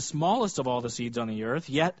ground is the smallest of all the seeds on the earth.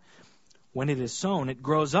 Yet when it is sown, it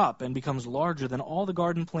grows up and becomes larger than all the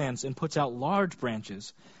garden plants and puts out large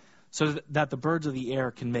branches, so that the birds of the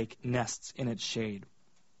air can make nests in its shade.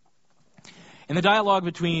 In the dialogue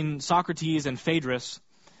between Socrates and Phaedrus,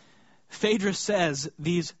 Phaedrus says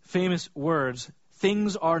these famous words,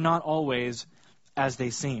 things are not always as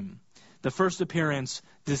they seem. The first appearance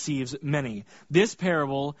deceives many. This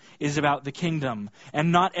parable is about the kingdom,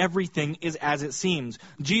 and not everything is as it seems.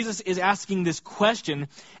 Jesus is asking this question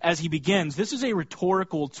as he begins. This is a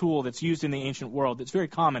rhetorical tool that's used in the ancient world. It's very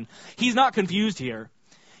common. He's not confused here.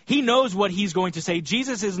 He knows what he's going to say.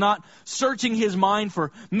 Jesus is not searching his mind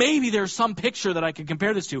for maybe there's some picture that I could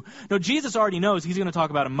compare this to. No, Jesus already knows he's going to talk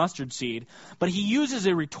about a mustard seed, but he uses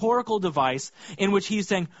a rhetorical device in which he's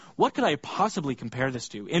saying, what could I possibly compare this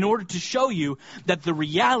to? In order to show you that the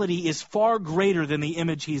reality is far greater than the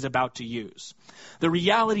image he's about to use. The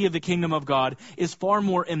reality of the kingdom of God is far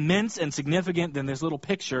more immense and significant than this little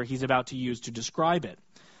picture he's about to use to describe it.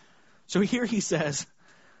 So here he says,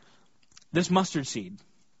 this mustard seed,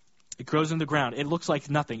 it grows in the ground. It looks like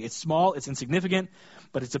nothing. It's small, it's insignificant,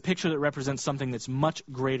 but it's a picture that represents something that's much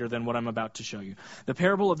greater than what I'm about to show you. The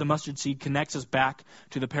parable of the mustard seed connects us back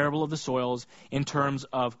to the parable of the soils in terms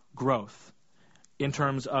of growth, in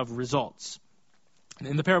terms of results.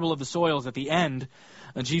 In the parable of the soils, at the end,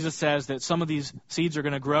 Jesus says that some of these seeds are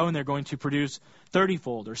going to grow and they're going to produce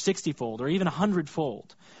 30-fold or 60-fold or even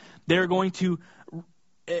 100-fold. They're going to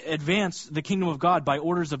advance the kingdom of God by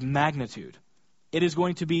orders of magnitude. It is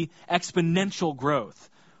going to be exponential growth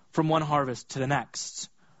from one harvest to the next.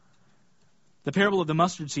 The parable of the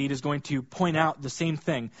mustard seed is going to point out the same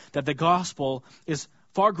thing, that the gospel is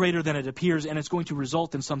far greater than it appears, and it's going to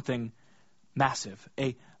result in something massive,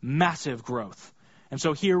 a massive growth. And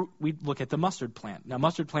so here we look at the mustard plant. Now,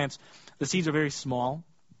 mustard plants, the seeds are very small.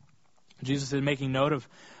 Jesus is making note of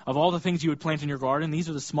all the things you would plant in your garden. These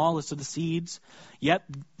are the smallest of the seeds, yet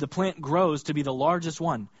the plant grows to be the largest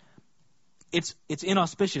one. It's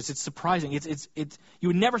inauspicious. It's surprising. You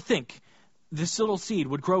would never think this little seed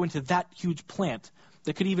would grow into that huge plant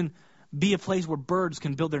that could even be a place where birds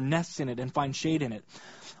can build their nests in it and find shade in it.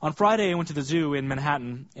 On Friday, I went to the zoo in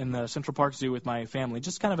Manhattan, in the Central Park Zoo with my family,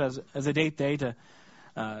 just kind of as a date day to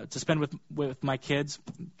spend with my kids.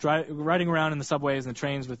 Riding around in the subways and the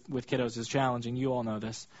trains with kiddos is challenging. You all know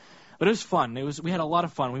this, but it was fun. We had a lot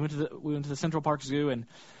of fun. We went to the Central Park Zoo, and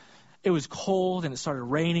it was cold and it started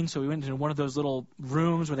raining, so we went into one of those little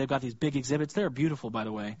rooms where they've got these big exhibits. They're beautiful, by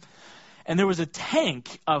the way. And there was a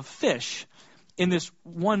tank of fish in this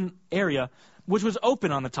one area, which was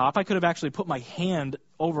open on the top. I could have actually put my hand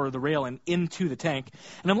over the rail and into the tank.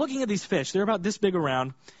 And I'm looking at these fish. They're about this big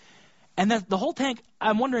around. And the whole tank,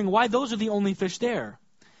 I'm wondering why those are the only fish there.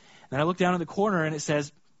 And I look down in the corner and it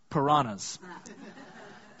says piranhas.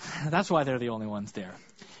 That's why they're the only ones there.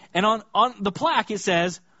 And on the plaque it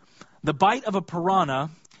says, the bite of a piranha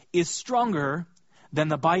is stronger than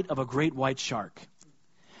the bite of a great white shark.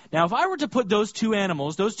 Now, if I were to put those two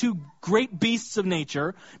animals, those two great beasts of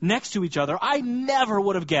nature, next to each other, I never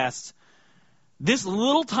would have guessed this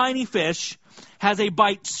little tiny fish has a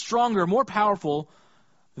bite stronger, more powerful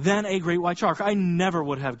than a great white shark. I never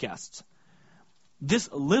would have guessed. This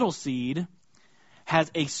little seed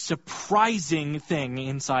has a surprising thing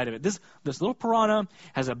inside of it. This little piranha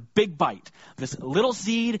has a big bite. This little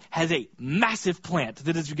seed has a massive plant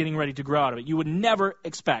that is getting ready to grow out of it. You would never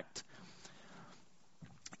expect.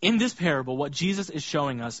 In this parable, what Jesus is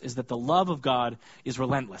showing us is that the love of God is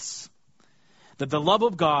relentless. That the love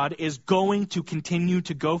of God is going to continue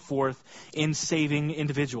to go forth in saving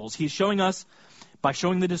individuals. He's showing us, by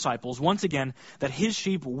showing the disciples, once again, that his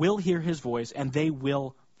sheep will hear his voice and they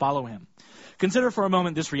will follow him. Consider for a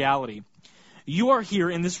moment this reality. You are here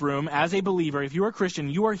in this room as a believer. If you are a Christian,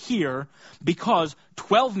 you are here because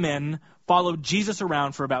 12 men followed Jesus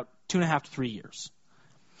around for about 2.5 to 3 years.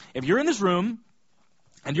 If you're in this room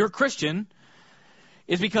and you're a Christian,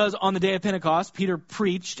 it's because on the day of Pentecost, Peter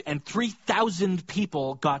preached and 3,000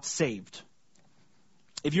 people got saved.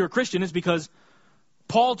 If you're a Christian, it's because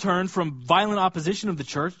Paul turned from violent opposition of the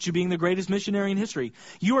church to being the greatest missionary in history.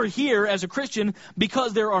 You are here as a Christian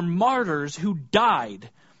because there are martyrs who died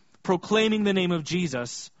proclaiming the name of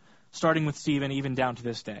Jesus, starting with Stephen, even down to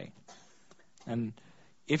this day. And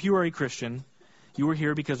if you are a Christian, you are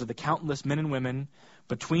here because of the countless men and women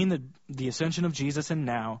between the ascension of Jesus and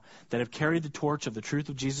now that have carried the torch of the truth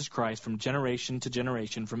of Jesus Christ from generation to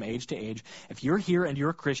generation, from age to age. If you're here and you're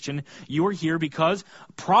a Christian, you are here because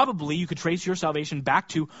probably you could trace your salvation back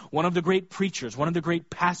to one of the great preachers, one of the great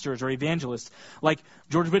pastors or evangelists like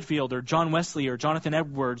George Whitefield or John Wesley or Jonathan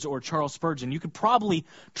Edwards or Charles Spurgeon. You could probably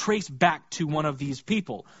trace back to one of these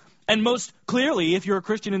people. And most clearly, if you're a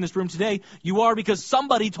Christian in this room today, you are because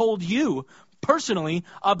somebody told you personally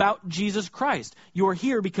about Jesus Christ. You are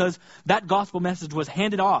here because that gospel message was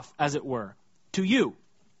handed off, as it were, to you.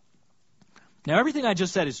 Now, everything I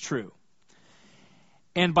just said is true.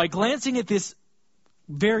 And by glancing at this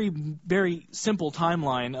very, very simple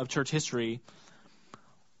timeline of church history,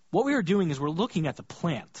 what we are doing is we're looking at the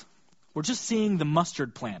plant. We're just seeing the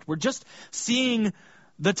mustard plant. We're just seeing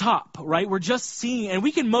the top, right? We're just seeing, and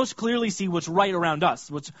we can most clearly see what's right around us,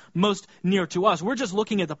 what's most near to us. We're just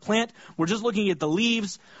looking at the plant. We're just looking at the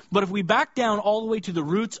leaves. But if we back down all the way to the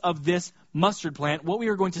roots of this mustard plant, what we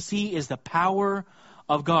are going to see is the power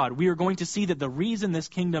of God. We are going to see that the reason this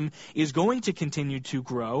kingdom is going to continue to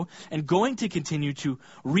grow and going to continue to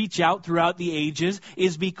reach out throughout the ages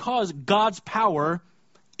is because God's power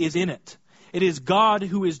is in it. It is God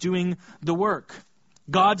who is doing the work.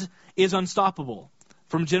 God is unstoppable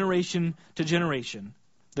from generation to generation.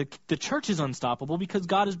 The church is unstoppable because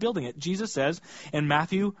God is building it. Jesus says in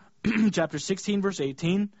Matthew chapter 16, verse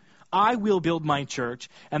 18, I will build my church,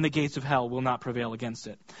 and the gates of hell will not prevail against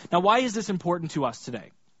it. Now, why is this important to us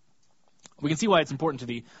today? We can see why it's important to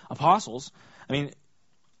the apostles. I mean,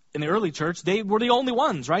 in the early church, they were the only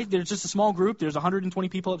ones, right? There's just a small group. There's 120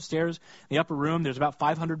 people upstairs in the upper room. There's about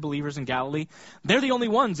 500 believers in Galilee. They're the only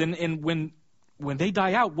ones, and when they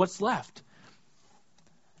die out, what's left?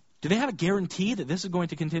 Do they have a guarantee that this is going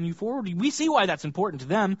to continue forward? We see why that's important to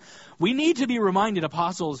them. We need to be reminded,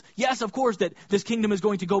 apostles, yes, of course, that this kingdom is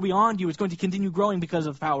going to go beyond you. It's going to continue growing because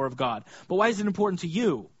of the power of God. But why is it important to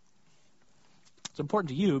you? It's important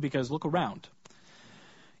to you because look around.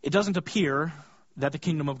 It doesn't appear that the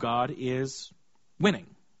kingdom of God is winning,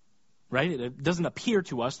 right? It doesn't appear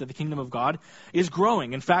to us that the kingdom of God is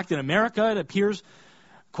growing. In fact, in America, it appears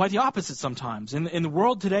quite the opposite sometimes. In the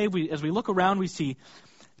world today, as we look around, we see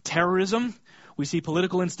terrorism, we see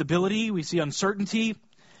political instability, we see uncertainty,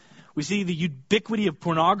 we see the ubiquity of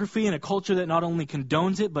pornography in a culture that not only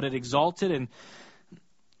condones it, but it exalts it and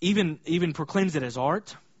even proclaims it as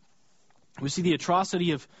art. We see the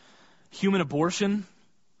atrocity of human abortion.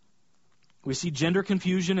 We see gender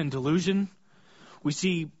confusion and delusion. We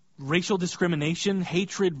see racial discrimination,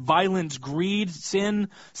 hatred, violence, greed, sin.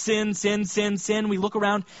 We look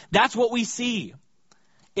around. That's what we see.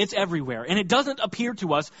 It's everywhere. And it doesn't appear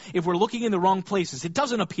to us, if we're looking in the wrong places, it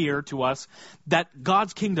doesn't appear to us that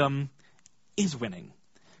God's kingdom is winning.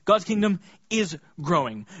 God's kingdom is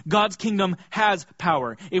growing. God's kingdom has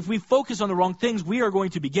power. If we focus on the wrong things, we are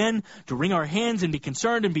going to begin to wring our hands and be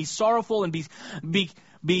concerned and be sorrowful and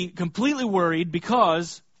be completely worried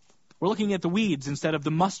because we're looking at the weeds instead of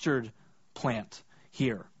the mustard plant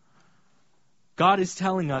here. God is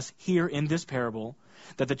telling us here in this parable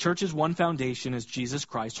that the church's one foundation is Jesus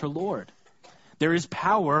Christ, her Lord. There is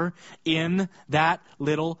power in that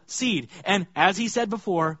little seed. And as he said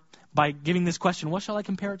before, by giving this question, what shall I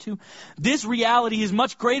compare it to? This reality is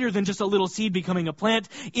much greater than just a little seed becoming a plant.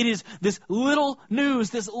 It is this little news,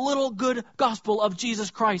 this little good gospel of Jesus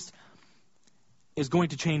Christ is going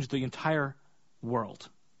to change the entire world.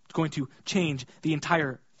 It's going to change the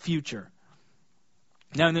entire future.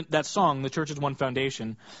 Now, in that song, The Church is One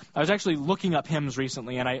Foundation, I was actually looking up hymns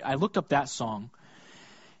recently, and I looked up that song.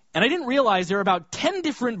 And I didn't realize there are about 10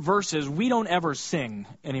 different verses we don't ever sing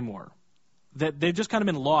anymore. That they've just kind of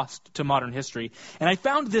been lost to modern history. And I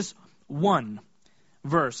found this one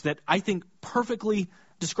verse that I think perfectly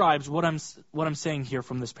describes what I'm saying here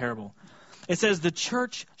from this parable. It says, the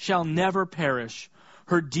church shall never perish,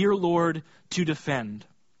 her dear Lord to defend,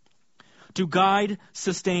 to guide,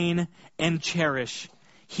 sustain, and cherish.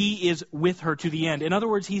 He is with her to the end. In other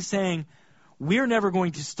words, he's saying, we're never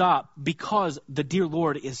going to stop because the dear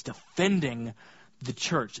Lord is defending the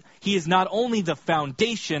church. He is not only the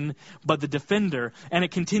foundation, but the defender. And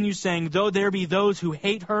it continues saying, though there be those who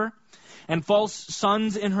hate her, and false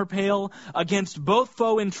sons in her pale, against both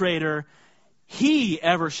foe and traitor, he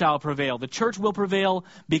ever shall prevail. The church will prevail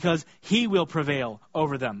because he will prevail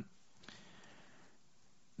over them.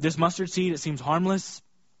 This mustard seed, it seems harmless,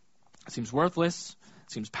 it seems worthless,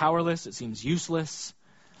 it seems powerless, it seems useless.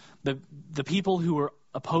 The people who were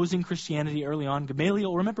opposing Christianity early on,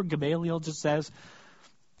 Gamaliel just says,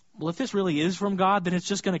 well, if this really is from God, then it's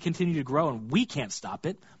just going to continue to grow and we can't stop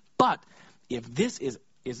it. But if this is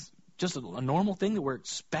just a normal thing that we're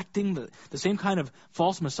expecting, the same kind of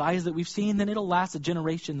false messiahs that we've seen, then it'll last a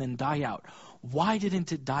generation, then die out. Why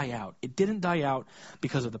didn't it die out? It didn't die out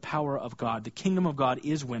because of the power of God. The kingdom of God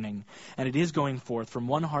is winning, and it is going forth from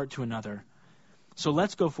one heart to another. So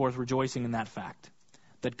let's go forth rejoicing in that fact,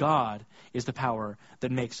 that God is the power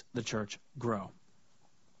that makes the church grow.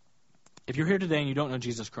 If you're here today and you don't know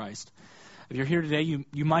Jesus Christ, if you're here today,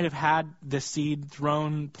 you might have had this seed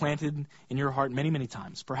planted in your heart many, many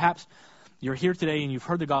times. Perhaps you're here today and you've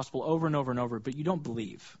heard the gospel over and over and over, but you don't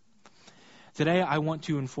believe. Today, I want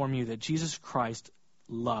to inform you that Jesus Christ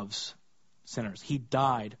loves sinners. He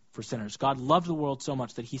died for sinners. God loved the world so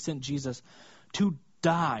much that he sent Jesus to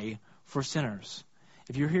die for sinners.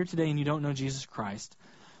 If you're here today and you don't know Jesus Christ,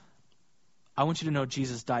 I want you to know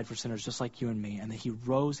Jesus died for sinners just like you and me, and that he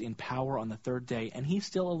rose in power on the third day, and he's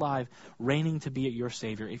still alive, reigning to be your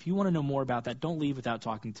Savior. If you want to know more about that, don't leave without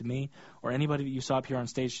talking to me or anybody that you saw up here on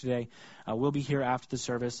stage today. We'll be here after the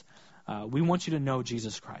service. We want you to know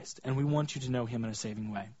Jesus Christ, and we want you to know him in a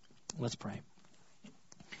saving way. Let's pray.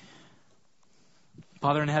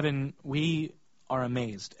 Father in heaven, we are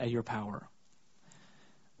amazed at your power.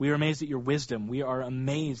 We are amazed at your wisdom. We are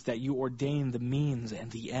amazed that you ordain the means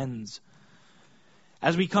and the ends.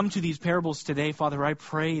 As we come to these parables today, Father, I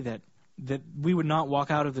pray that we would not walk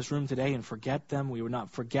out of this room today and forget them. We would not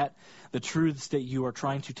forget the truths that you are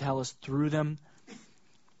trying to tell us through them.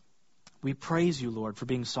 We praise you, Lord, for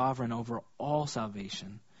being sovereign over all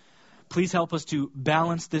salvation. Please help us to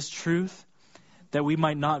balance this truth, that we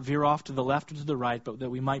might not veer off to the left or to the right, but that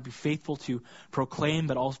we might be faithful to proclaim,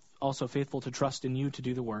 but also faithful to trust in you to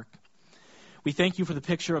do the work. We thank you for the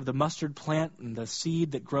picture of the mustard plant and the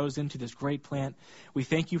seed that grows into this great plant. We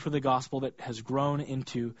thank you for the gospel that has grown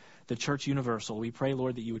into the church universal. We pray,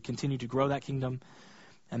 Lord, that you would continue to grow that kingdom,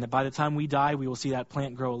 and that by the time we die, we will see that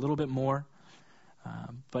plant grow a little bit more,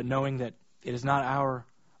 but knowing that it is not our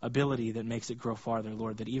ability that makes it grow farther,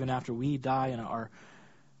 Lord, that even after we die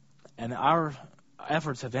and our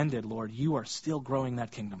efforts have ended, Lord, you are still growing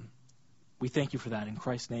that kingdom. We thank you for that. In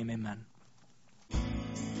Christ's name, amen.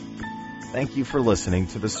 Thank you for listening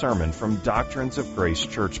to the sermon from Doctrines of Grace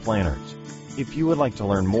Church Planners. If you would like to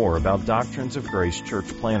learn more about Doctrines of Grace Church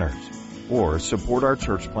Planners or support our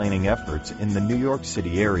church planning efforts in the New York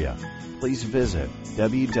City area, please visit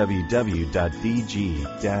www.dg-cp.org.